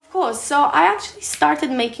course. So I actually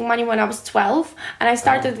started making money when I was 12, and I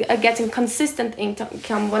started getting consistent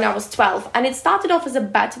income when I was 12. And it started off as a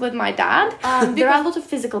bet with my dad. There are a lot of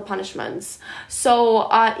physical punishments. So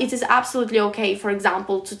it is absolutely okay, for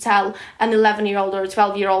example, to tell an 11-year-old or a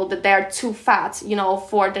 12-year-old that they're too fat, you know,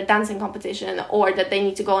 for the dancing competition, or that they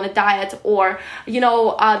need to go on a diet, or, you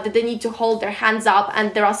know, that they need to hold their hands up.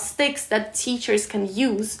 And there are sticks that teachers can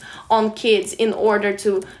use on kids in order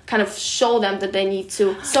to kind of show them that they need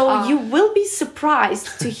to. So you will be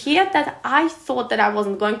surprised to hear that I thought that I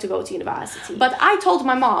wasn't going to go to university. But I told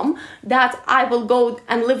my mom that I will go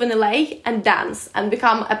and live in LA and dance and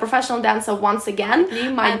become a professional dancer once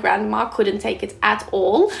again. My grandma couldn't take it at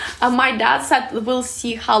all. My dad said, we'll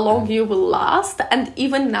see how long you will last. And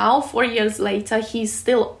even now, 4 years later, he's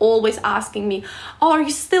still always asking me, oh, are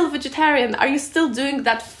you still vegetarian? Are you still doing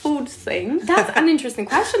that food thing? That's an interesting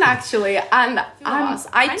question, actually. And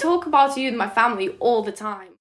I talk about you in my family all the time.